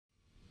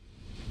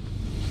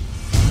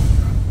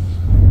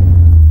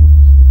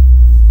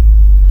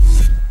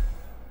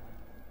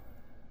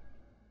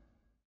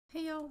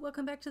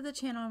welcome back to the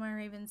channel, my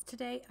ravens.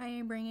 Today I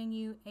am bringing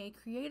you a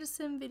create a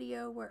sim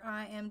video where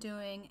I am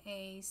doing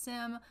a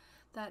sim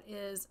that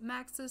is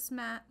Maxis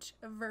Match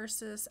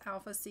versus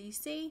Alpha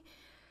CC.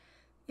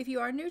 If you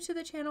are new to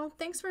the channel,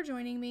 thanks for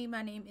joining me.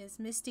 My name is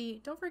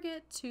Misty. Don't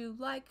forget to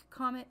like,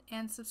 comment,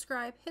 and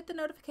subscribe. Hit the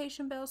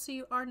notification bell so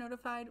you are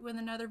notified when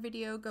another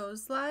video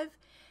goes live.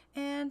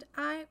 And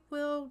I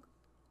will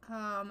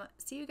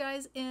see you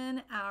guys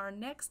in our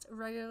next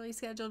regularly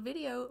scheduled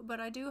video, but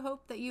I do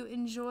hope that you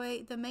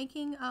enjoy the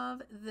making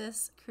of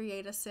this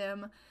create a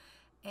sim,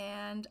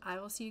 and I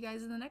will see you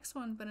guys in the next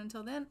one. But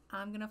until then,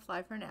 I'm gonna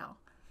fly for now.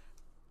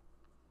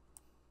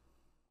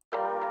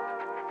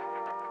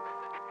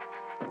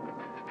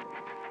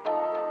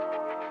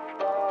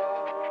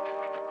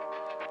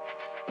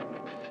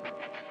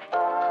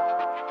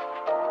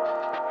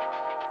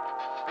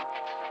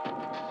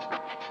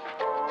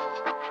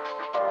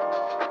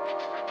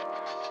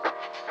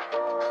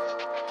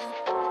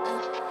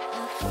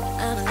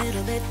 I'm a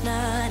little bit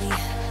naughty,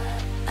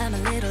 I'm a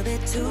little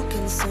bit too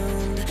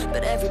consumed,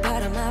 but every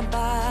part of my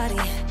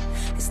body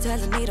is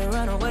telling me to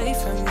run away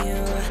from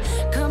you.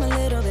 Come a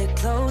little bit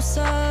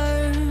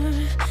closer,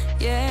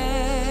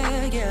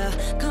 yeah, yeah.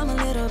 Come a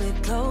little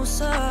bit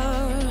closer,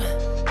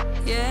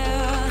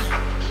 yeah.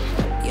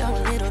 You're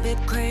a little bit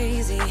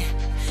crazy.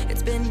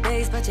 It's been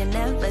days, but you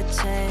never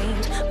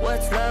change.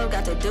 What's love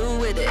got to do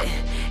with it?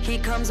 He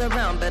comes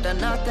around, better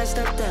knock that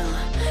stuff down.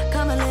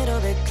 Come a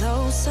little bit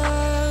closer,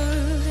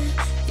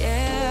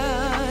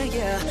 yeah,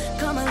 yeah.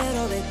 Come a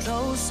little bit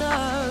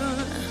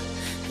closer,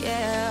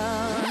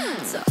 yeah.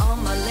 To all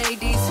my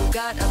ladies who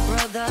got a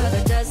brother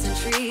that doesn't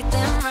treat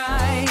them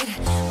right,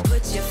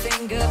 put your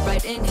finger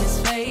right in his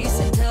face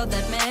and tell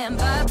that man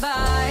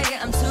bye-bye.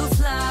 I'm too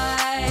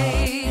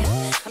fly,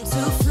 I'm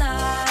too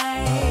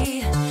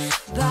fly.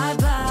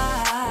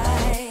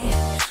 Bye-bye,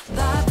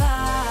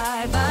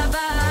 bye-bye,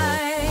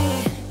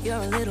 bye-bye.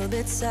 You're a little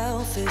bit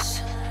selfish.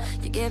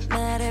 You get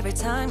mad every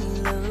time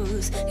you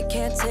lose. You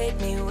can't take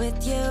me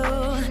with you.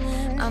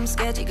 I'm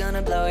scared you're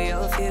gonna blow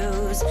your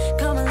fuse.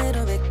 Come a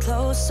little bit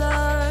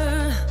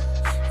closer,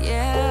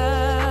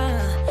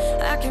 yeah.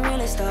 I can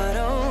really start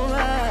over,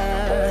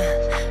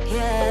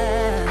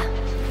 yeah.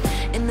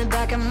 In the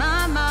back of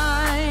my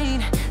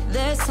mind,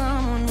 there's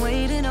someone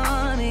waiting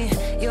on me.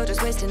 You're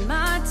just wasting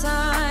my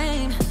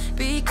time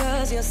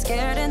because you're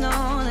scared and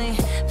lonely.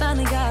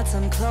 Finally got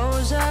some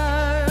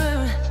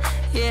closure,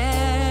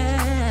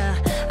 yeah.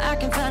 I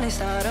can finally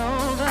start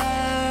over,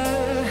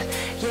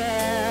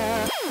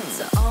 yeah.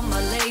 To all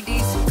my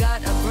ladies who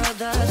got a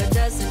brother that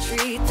doesn't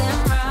treat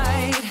them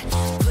right,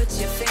 put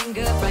your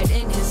finger right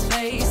in his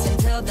face and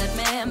tell that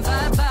man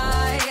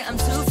bye-bye. I'm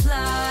too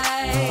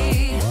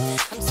fly,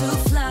 I'm too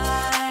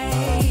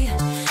fly.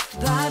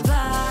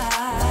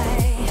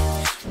 Bye-bye,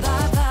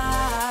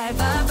 bye-bye,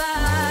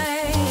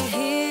 bye-bye.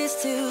 Here's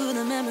to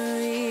the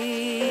memories.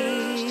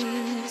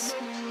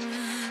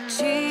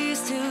 Cheers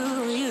to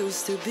who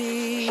used to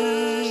be.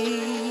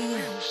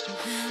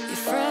 Your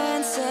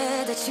friend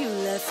said that you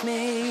left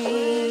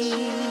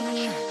me.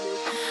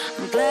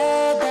 I'm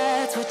glad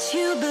that's what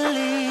you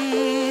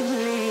believe.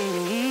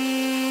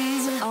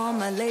 To all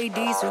my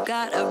ladies who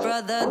got a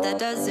brother that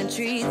doesn't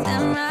treat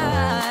them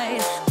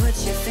right, put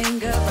your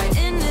finger right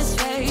in his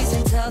face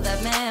and tell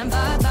that man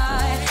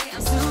bye-bye.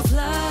 I'm too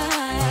fly,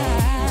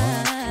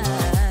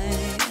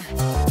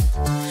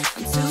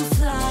 I'm too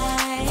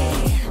fly.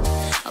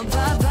 Oh,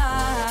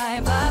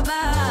 bye-bye,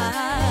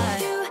 bye-bye.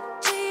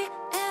 U-G-L-I,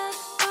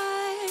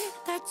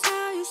 that's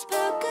how you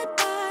spell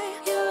goodbye.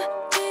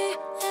 U-G-L-I,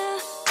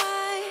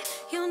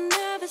 you'll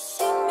never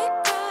see me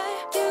cry.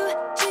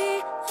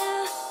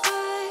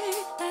 U-G-L-I,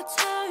 that's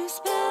how you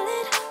spell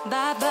it.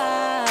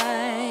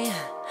 Bye-bye,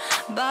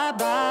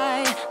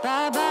 bye-bye,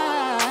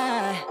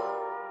 bye-bye.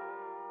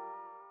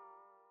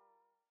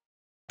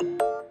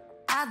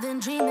 I've been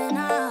dreaming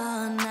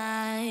all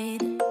night,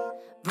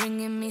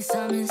 bringing me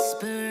some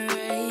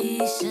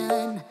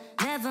inspiration.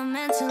 Never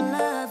meant to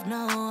love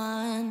no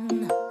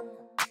one,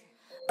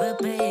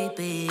 but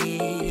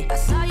baby, I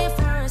saw you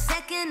for a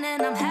second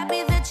and I'm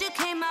happy that you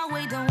came my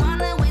way. Don't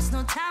wanna waste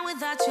no time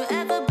without you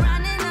ever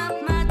brightening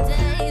up my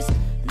days.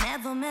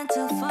 Never meant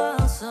to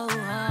fall so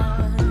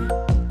hard.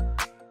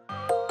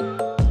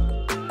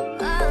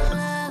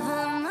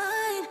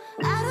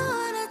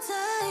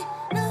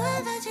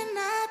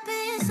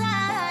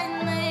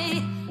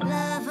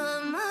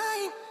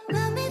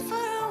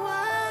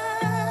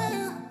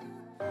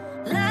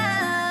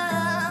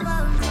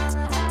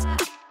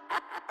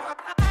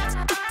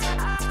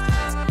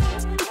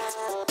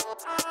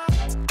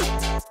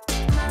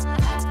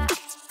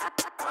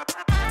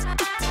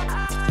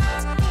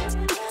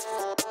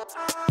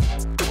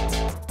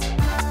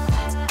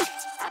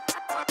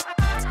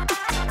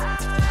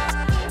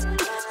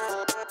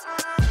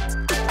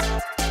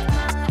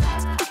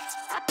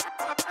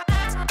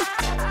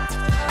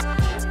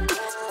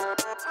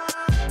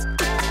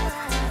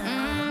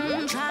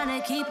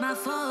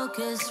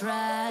 Focus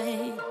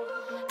right.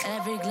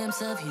 Every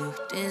glimpse of you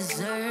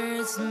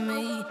deserts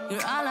me.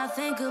 You're all I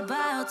think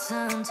about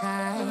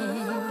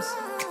sometimes.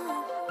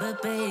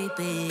 But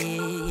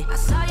baby, I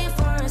saw you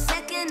for a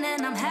second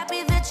and I'm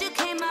happy that you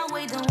came my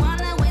way. Don't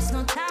wanna waste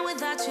no time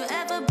without you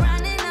ever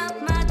brightening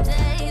up my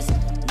days.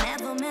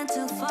 Never meant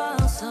to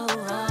fall so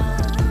hard.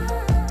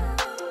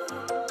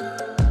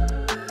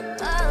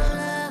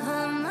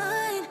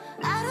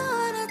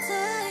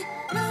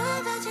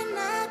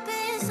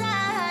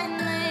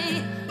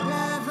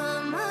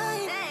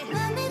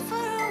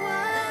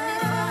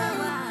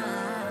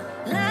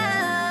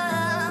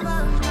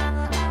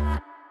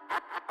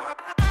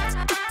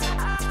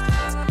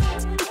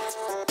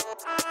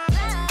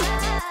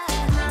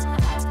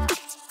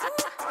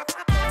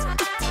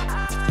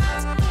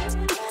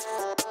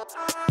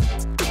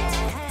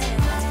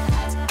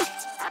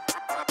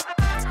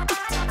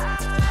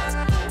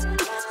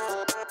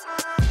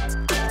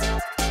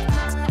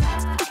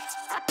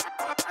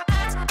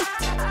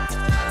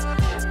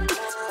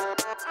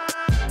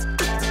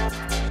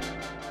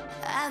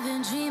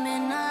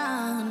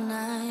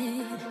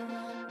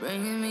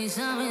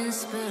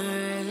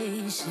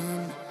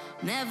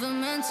 Never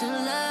meant to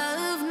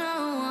love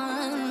no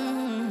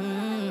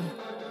one.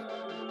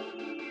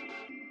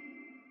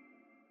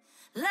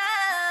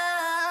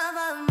 Love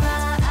of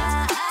mine.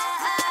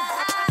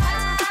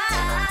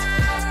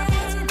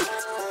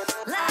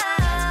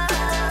 Love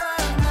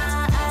of mine.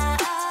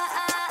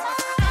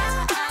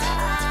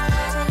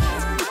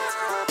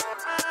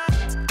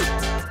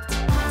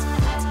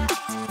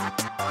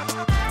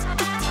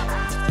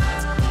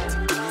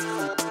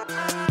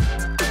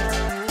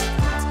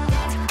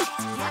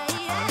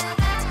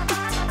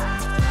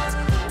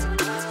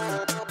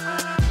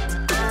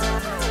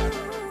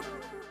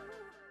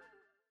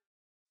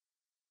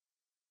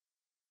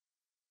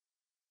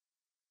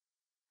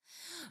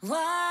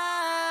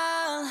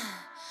 Wow,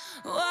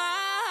 wow.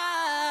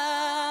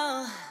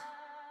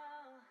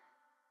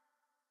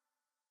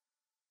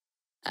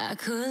 I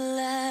could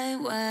lie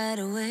wide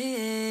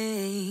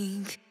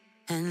awake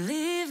and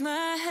leave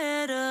my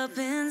head up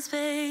in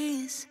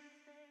space.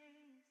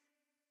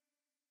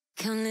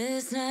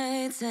 Countless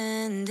nights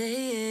and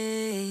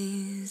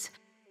days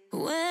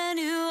when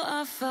you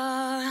are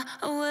far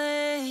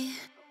away.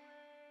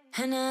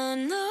 And I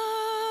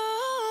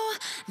know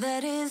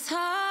that it's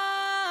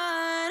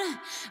hard,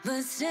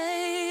 but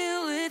stay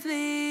with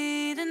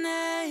me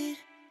tonight.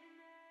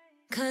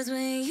 'Cause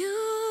when you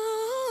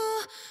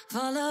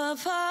fall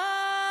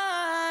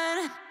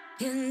apart,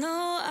 you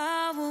know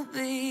I will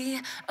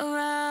be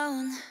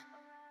around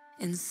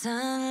in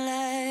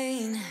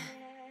sunlight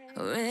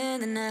or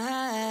in the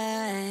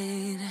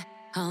night.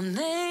 I'll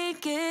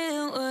make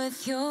it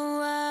worth your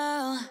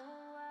while.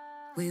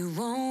 We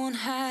won't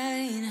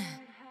hide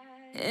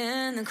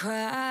in the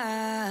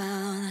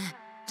crowd.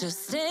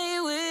 Just stay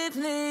with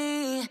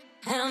me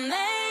and I'll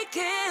make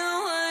it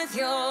worth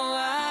your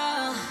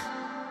while.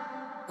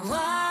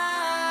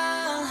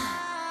 While,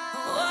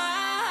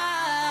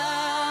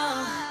 while,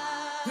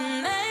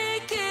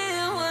 make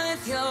it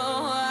worth your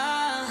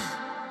while.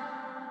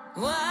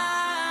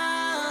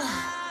 While,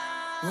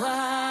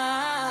 while.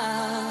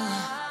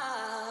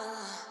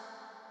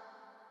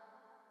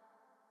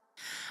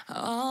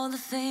 All the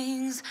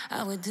things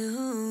I would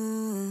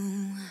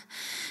do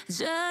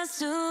just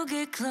to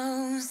get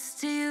close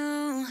to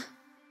you.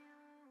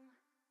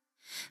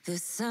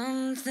 There's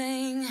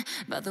something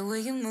about the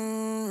way you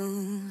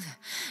move,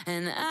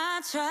 and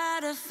I try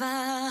to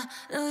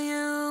follow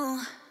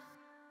you.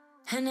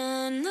 And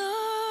I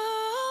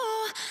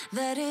know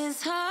that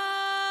it's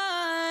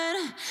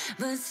hard,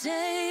 but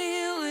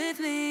stay with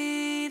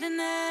me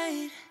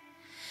tonight.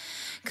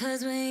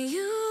 'Cause when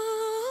you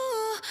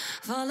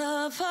fall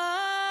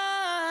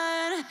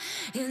apart,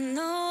 you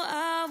know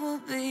I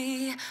will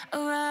be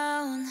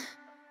around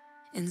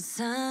in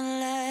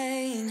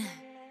sunlight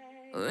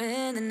or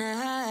in the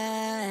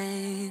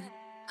night.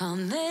 I'll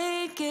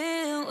make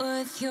it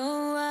worth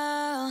your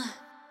while.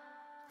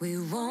 We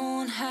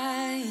won't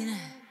hide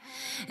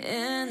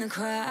in the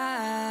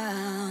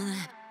crowd.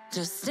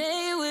 Just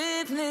stay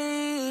with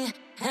me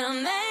and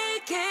I'll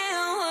make it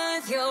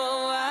worth your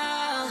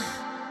while.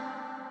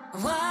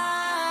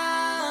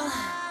 While,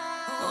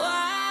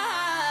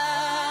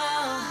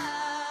 while,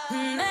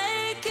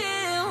 make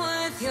it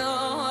worth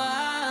your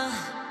while.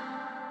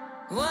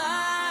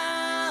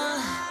 While,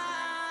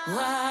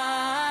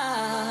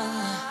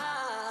 while,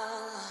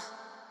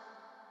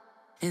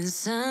 in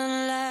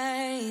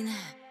sunlight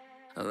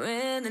or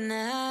in the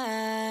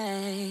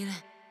night,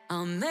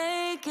 I'll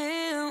make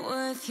it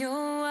worth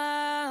your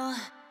while.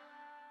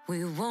 We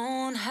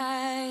won't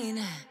hide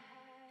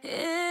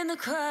in the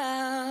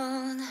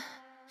crowd.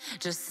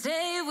 Just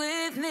stay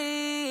with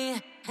me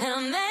and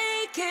I'll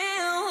make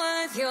it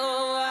worth your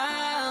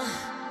while.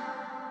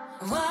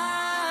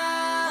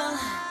 While,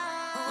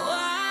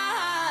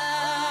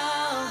 while,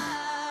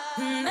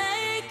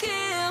 make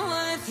it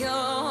worth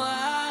your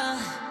while.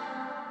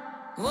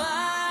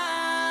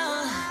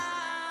 While,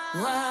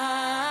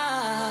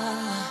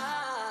 while,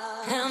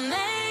 and I'll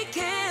make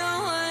it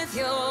worth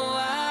your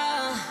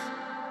while.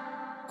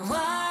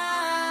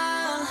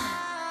 While,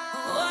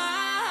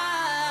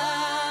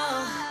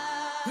 while,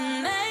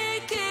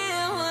 make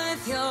it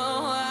worth your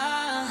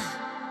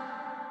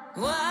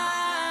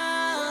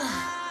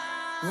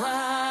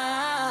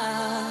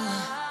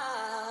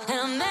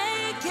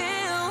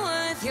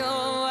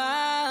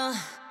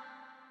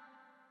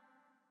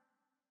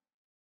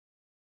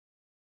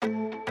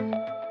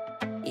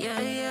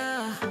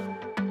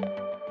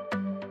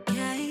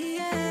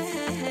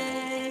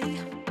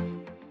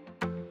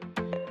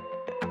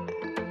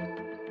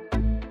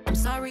I'm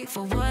sorry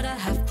for what I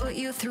have put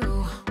you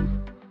through.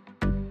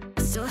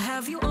 I still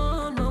have you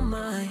on my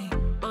mind,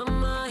 my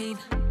mind.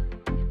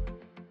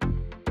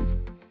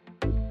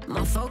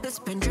 My focus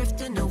been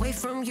drifting away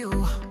from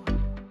you.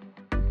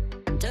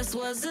 Just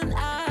wasn't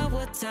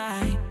our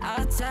time,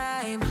 our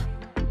time.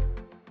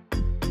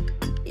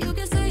 You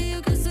can say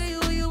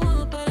what you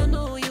want, but I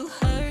know you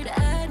hurt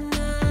at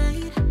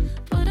night.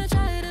 But I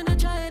tried and I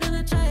tried and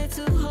I tried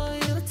to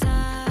hold you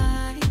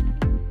tight.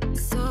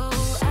 So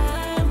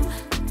I'm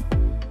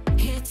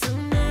here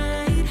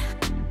tonight,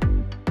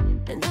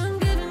 and I'm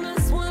giving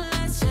us one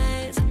last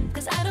chance,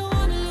 'cause I don't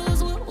wanna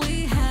lose what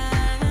we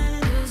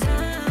had. 'Cause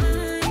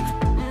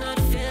I'm not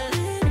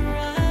feeling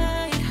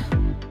right,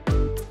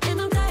 and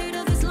I'm tired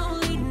of this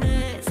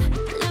loneliness.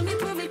 Let me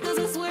prove it, 'cause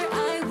I swear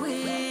I will.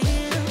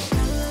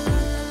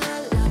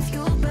 Love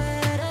you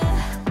better,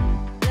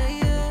 yeah,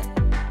 yeah.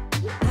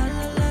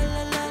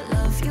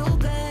 Love you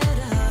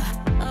better,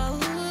 oh,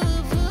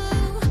 love you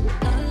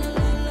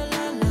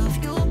better, love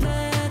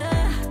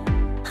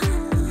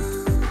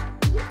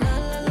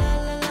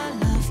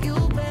you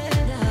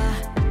better,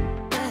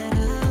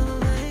 better.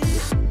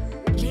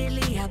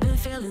 Lately I've been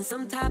feeling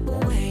some type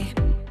of way.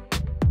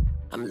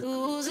 I'm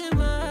losing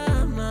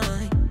my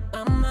mind,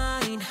 my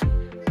mind.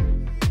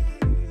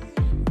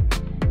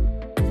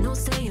 I know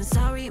saying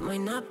sorry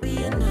might not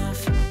be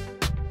enough.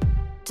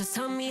 Just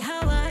tell me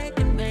how I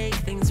can make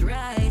things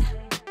right.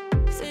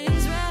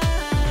 Things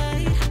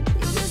right.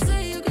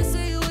 You can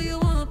say what you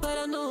want, but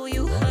I know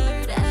you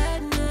hurt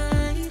at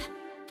night.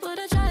 But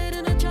I tried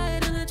and I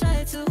tried and I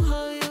tried to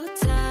hold you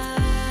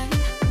tight.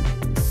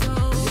 So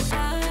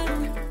I'm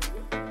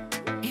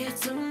here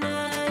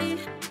tonight,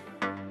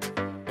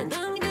 and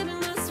I'm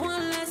giving us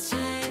one last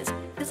chance,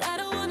 'cause I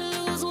don't wanna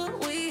lose what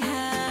we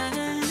had.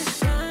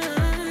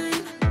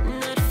 I'm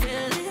not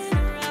feeling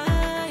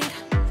right,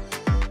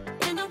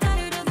 and I'm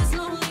tired of this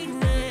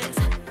loneliness.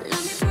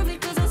 Let me prove it,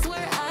 'cause I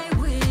swear I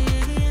will.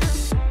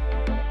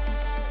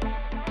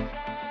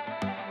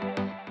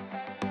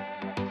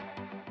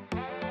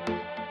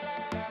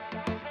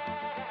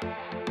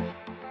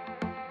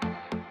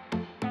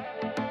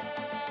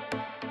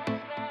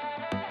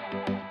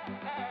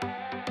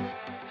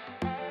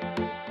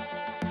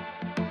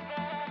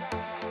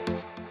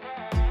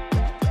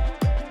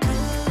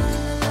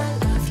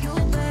 Love you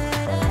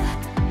better,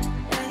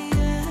 yeah,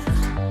 yeah.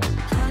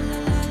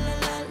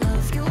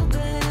 Love you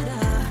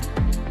better,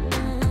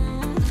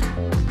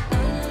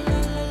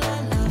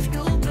 love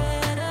you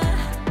better,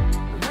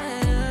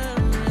 better.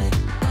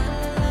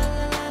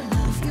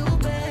 Love you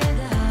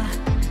better,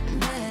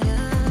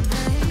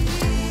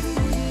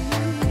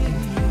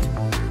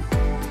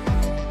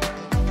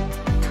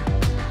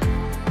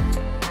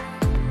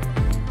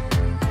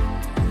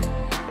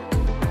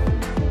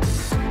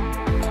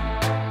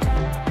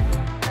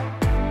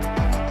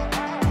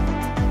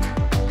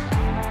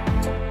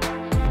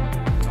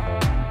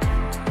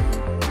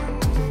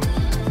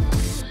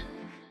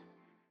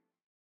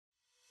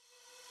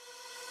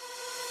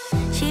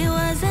 She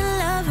was in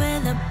love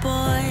with a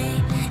boy,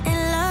 in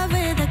love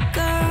with a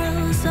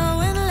girl, so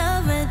in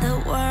love with the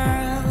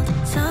world,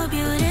 so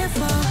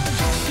beautiful.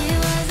 She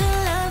was in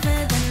love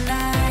with the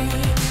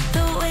night,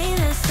 the way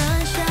the sun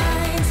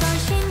shines. All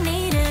she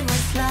needed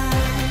was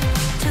love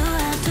to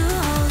have to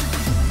hold,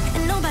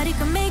 and nobody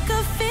could make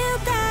her feel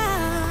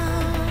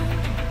down.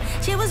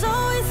 She was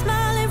always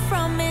smiling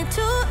from ear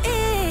to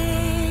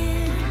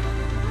ear,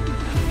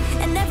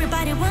 and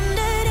everybody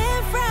wondered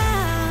if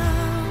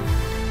round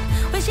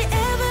would she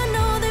ever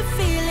know the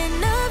feeling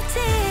of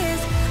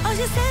tears. All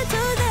she said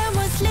to them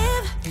was,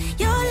 live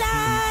your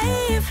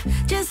life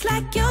just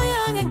like you're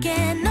young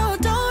again. No,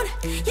 don't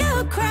you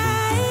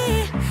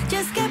cry,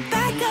 just get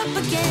back up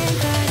again.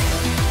 'Cause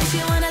if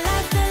you wanna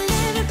laugh, then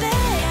live it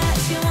better.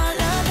 If you want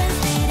love, then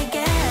stay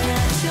together.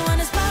 If you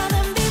wanna smile,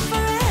 then be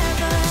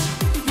forever.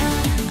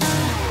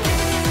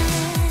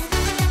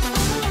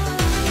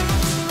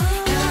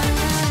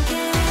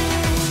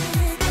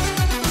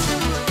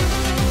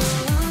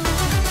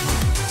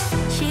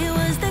 She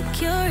was the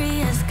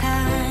curious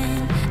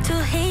kind, to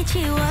hate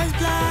she was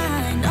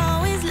blind.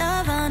 Always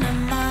love on her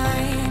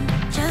mind,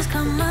 just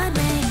come what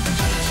may.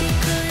 She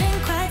couldn't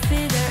quite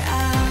figure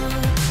out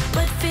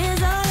what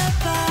fear's all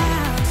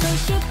about, so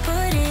she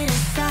put it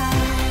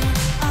aside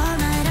all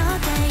night, all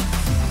day.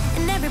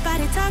 And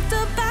everybody talked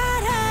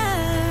about her,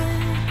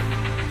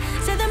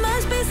 said there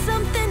must be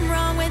something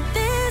wrong with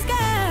this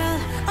girl.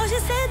 All she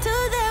said to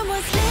them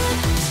was, live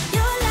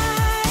your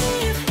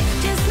life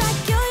just like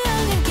you're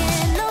young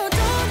again. No,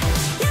 don't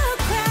you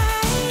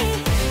cry,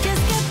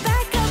 just get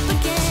back up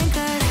again.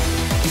 'Cause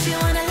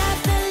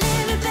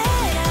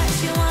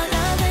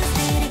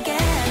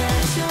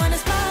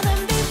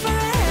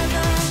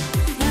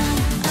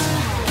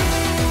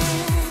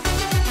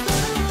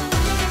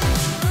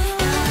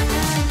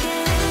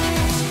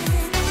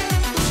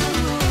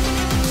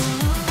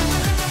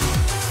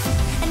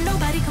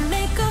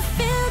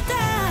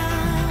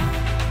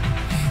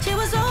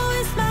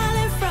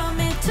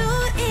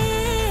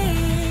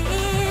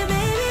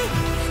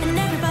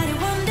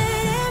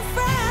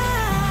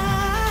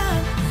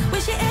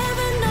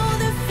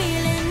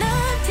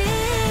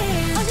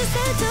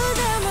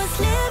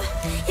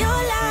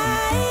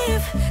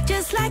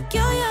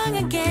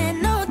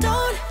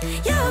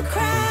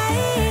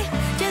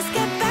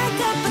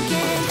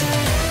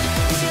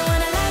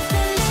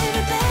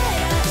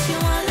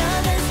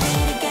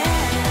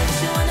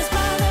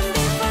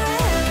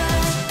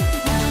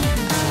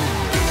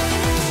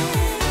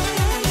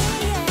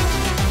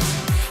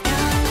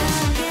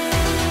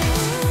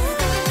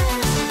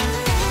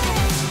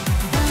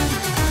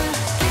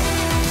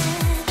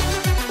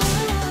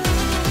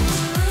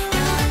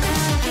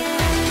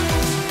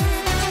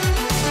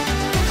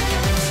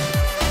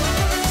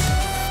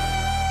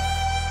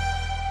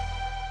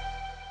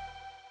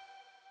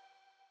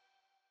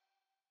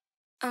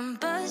I'm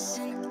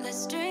buzzing,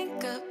 let's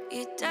drink up.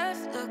 Your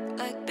death look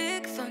like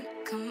big fun.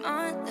 Come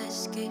on,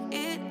 let's get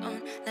it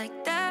on.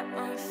 Like that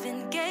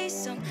Marvin Gaye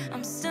song.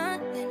 I'm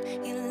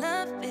stunning, you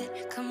love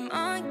it. Come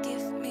on,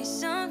 give me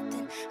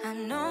something. I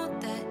know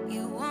that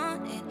you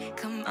want it.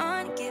 Come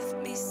on, give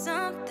me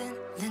something.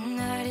 The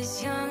night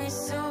is young and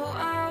so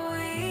are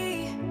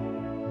we.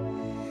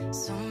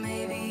 So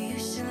maybe you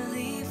should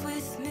leave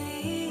with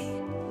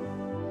me.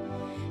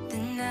 The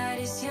night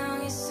is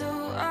young and so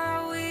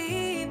are we.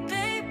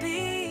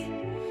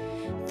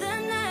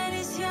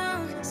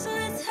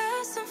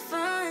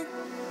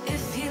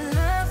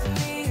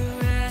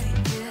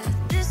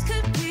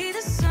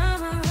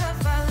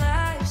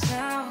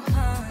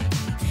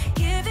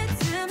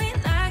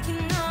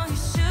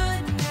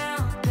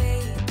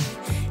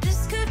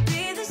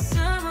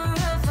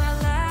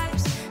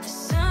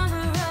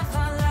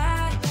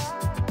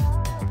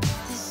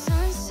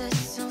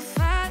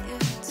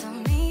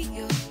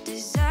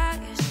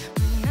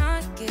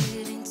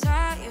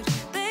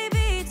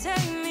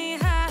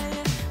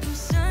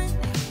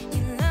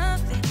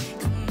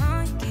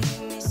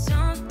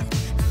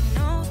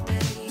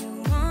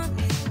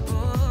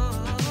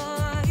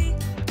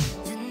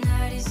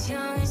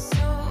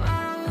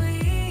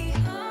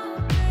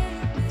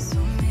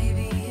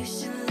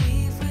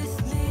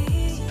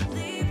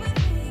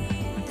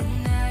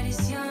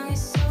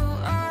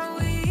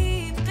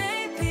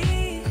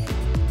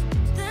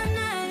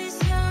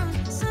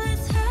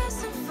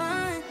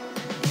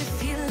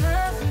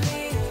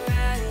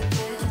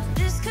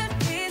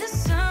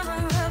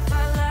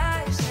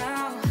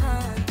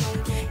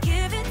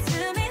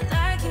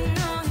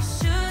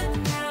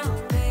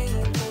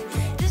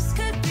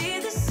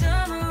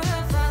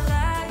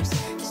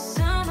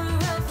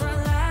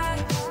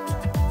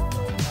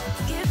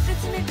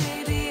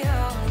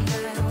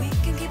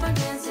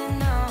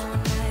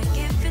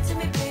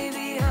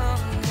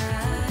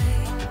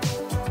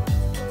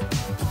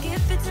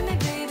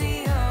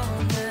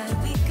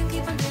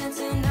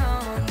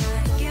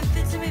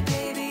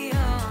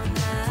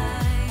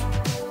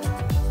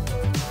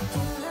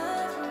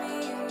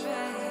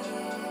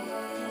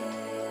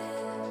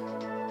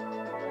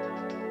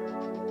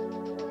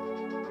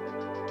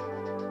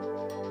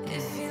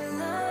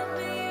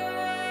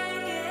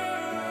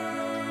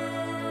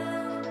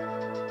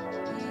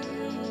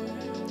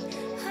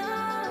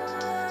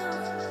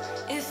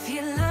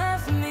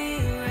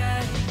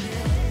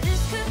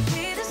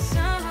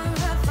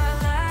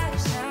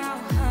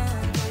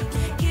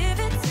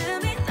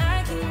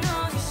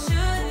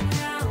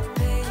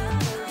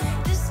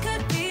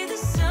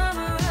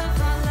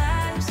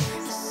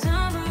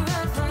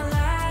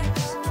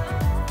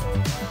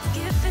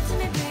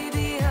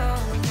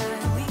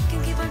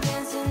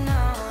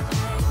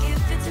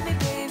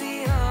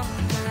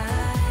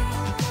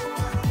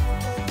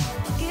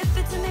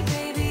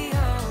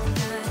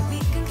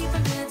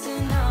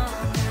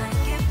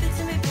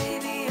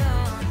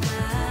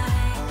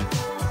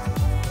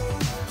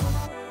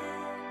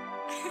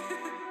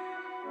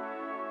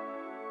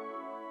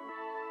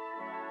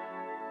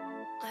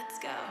 Let's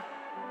go.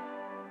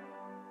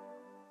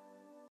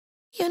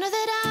 You know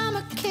that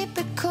I'ma keep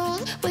it cool.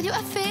 With you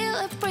I feel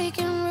like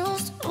breaking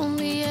rules. On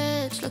the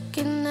edge,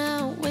 looking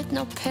out with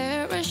no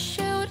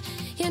parachute.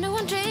 You know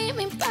I'm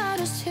dreaming about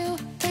us two,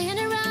 playing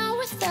around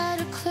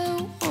without a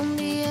clue. On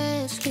the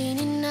edge,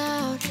 leaning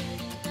out.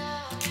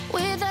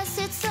 With us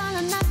it's all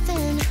or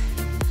nothing.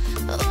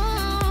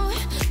 Ooh,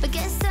 but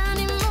guess I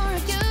need more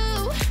of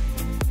you.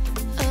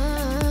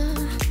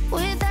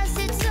 With us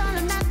it's all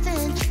or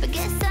nothing, but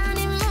guess I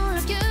need more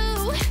of you.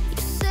 You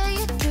say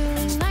it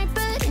during night,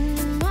 but in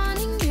the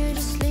morning you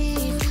just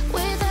leave.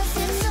 With us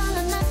it's all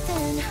or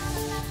nothing.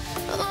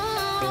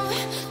 Ooh,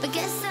 but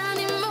guess I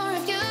need more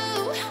of you.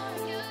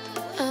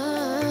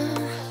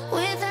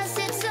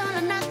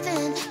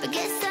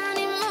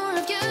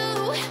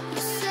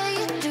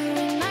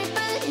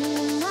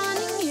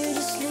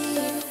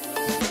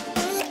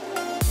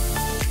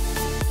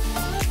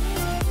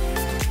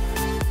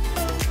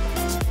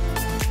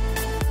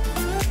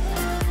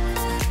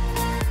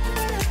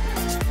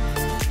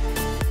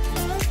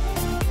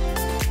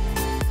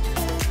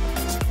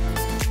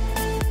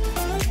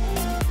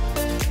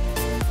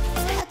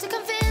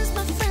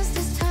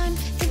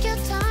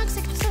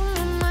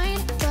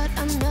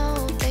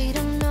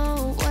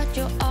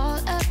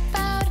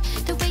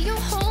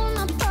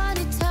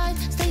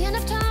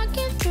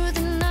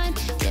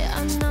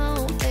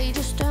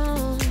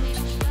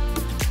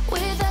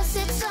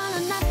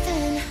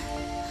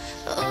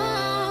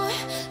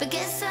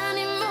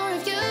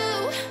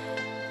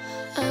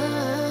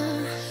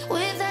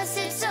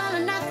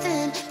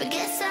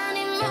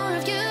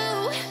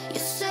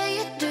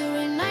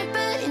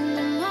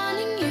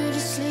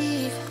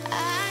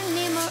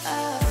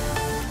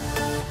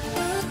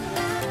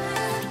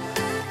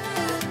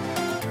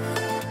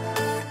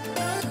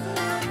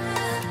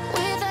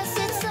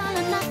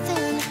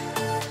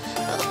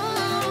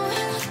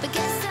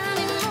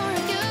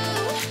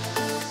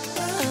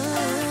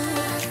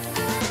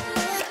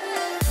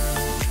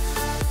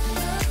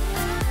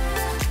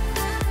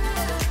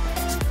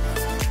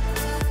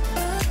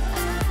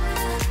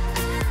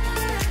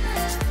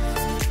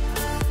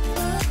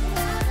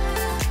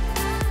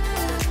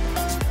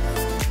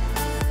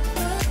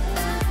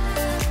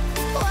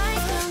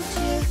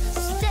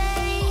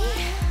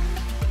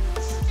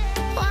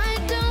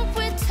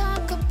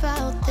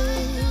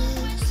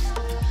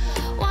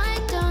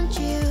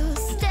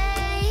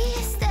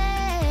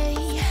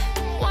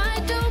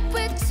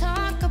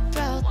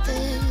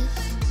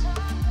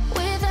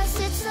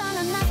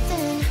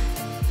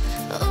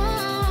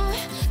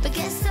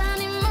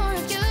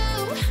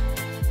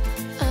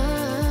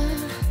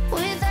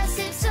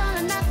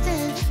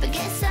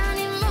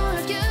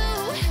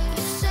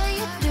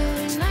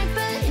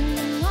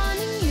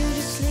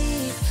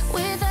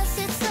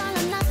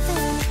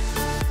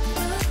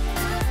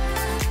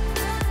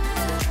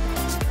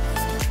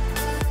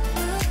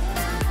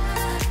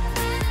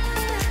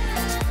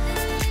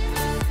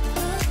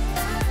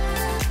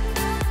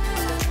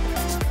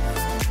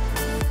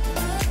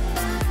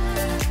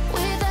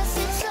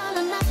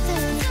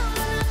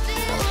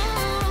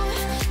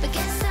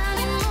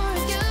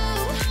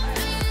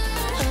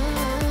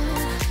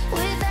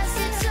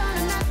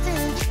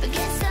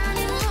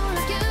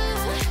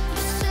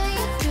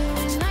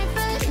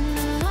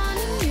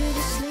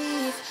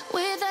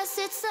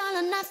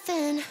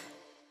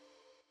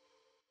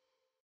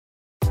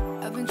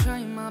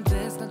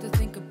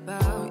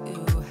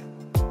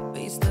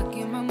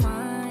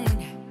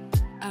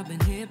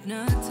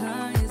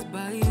 hypnotized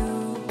by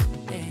you.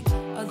 Hey,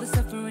 all the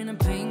suffering and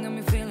pain got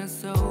me feeling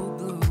so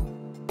blue.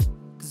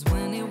 Cause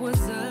when it was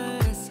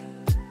us,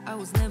 I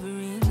was never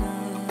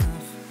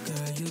enough.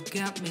 Girl, you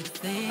got me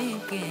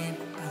thinking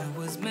I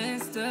was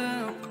messed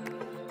up,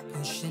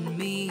 pushing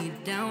me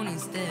down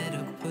instead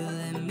of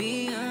pulling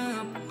me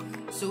up.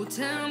 So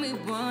tell me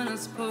what I'm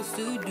supposed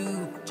to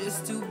do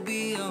just to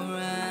be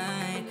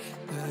alright.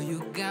 Girl,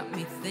 you got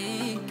me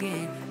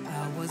thinking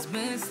I was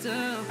messed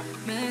up,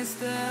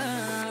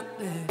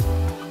 yeah.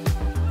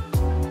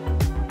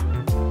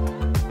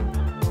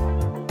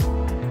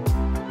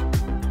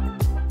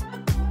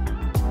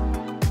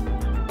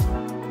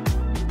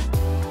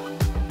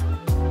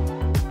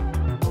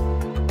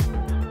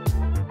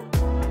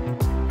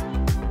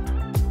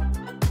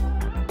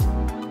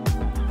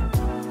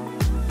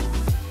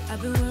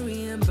 I've been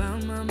worrying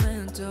about my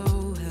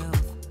mental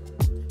health,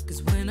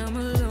 cause when I'm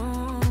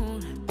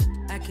alone,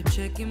 I keep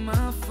checking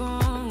my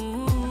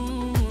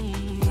phone,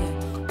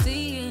 yeah.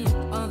 Seeing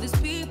all these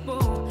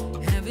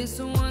people, having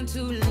someone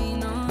to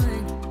lean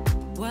on,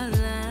 while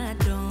I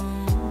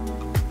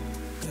don't.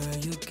 Girl,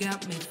 you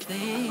got me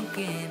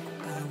thinking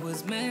I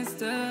was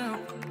messed up,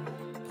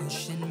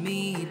 pushing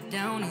me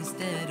down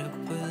instead of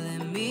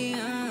pulling me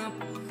up.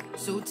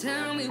 So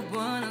tell me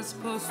what I'm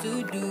supposed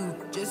to do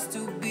just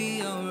to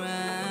be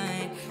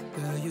alright.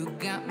 Girl, you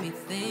got me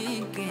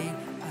thinking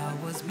I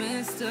was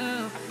messed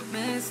up,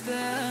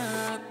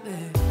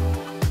 yeah.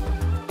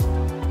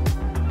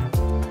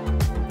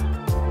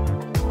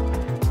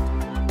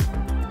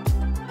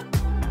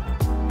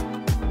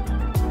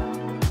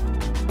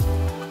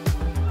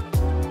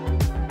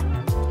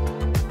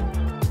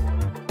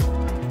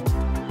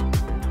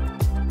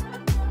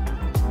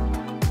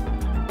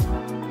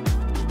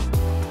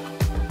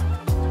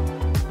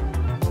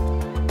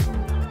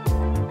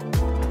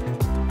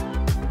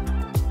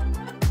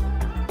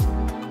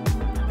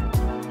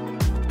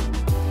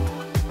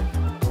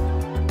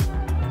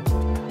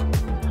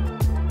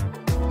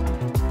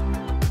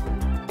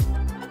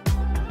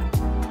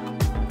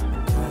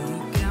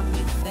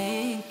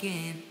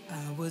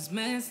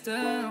 Messed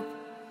up,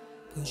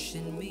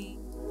 pushing me.